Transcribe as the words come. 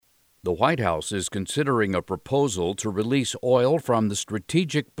The White House is considering a proposal to release oil from the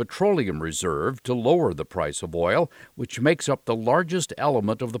Strategic Petroleum Reserve to lower the price of oil, which makes up the largest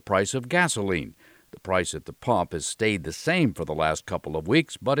element of the price of gasoline. The price at the pump has stayed the same for the last couple of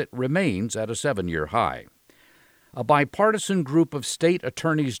weeks, but it remains at a 7-year high. A bipartisan group of state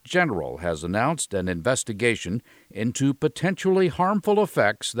attorneys general has announced an investigation into potentially harmful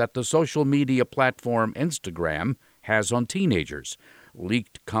effects that the social media platform Instagram has on teenagers.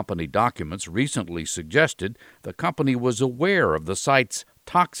 Leaked company documents recently suggested the company was aware of the site's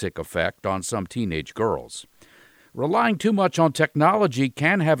toxic effect on some teenage girls. Relying too much on technology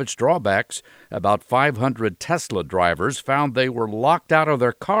can have its drawbacks. About 500 Tesla drivers found they were locked out of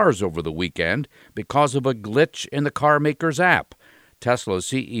their cars over the weekend because of a glitch in the car maker's app. Tesla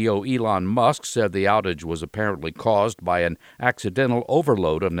CEO Elon Musk said the outage was apparently caused by an accidental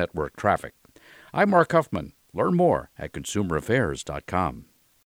overload of network traffic. I'm Mark Huffman. Learn more at ConsumerAffairs.com.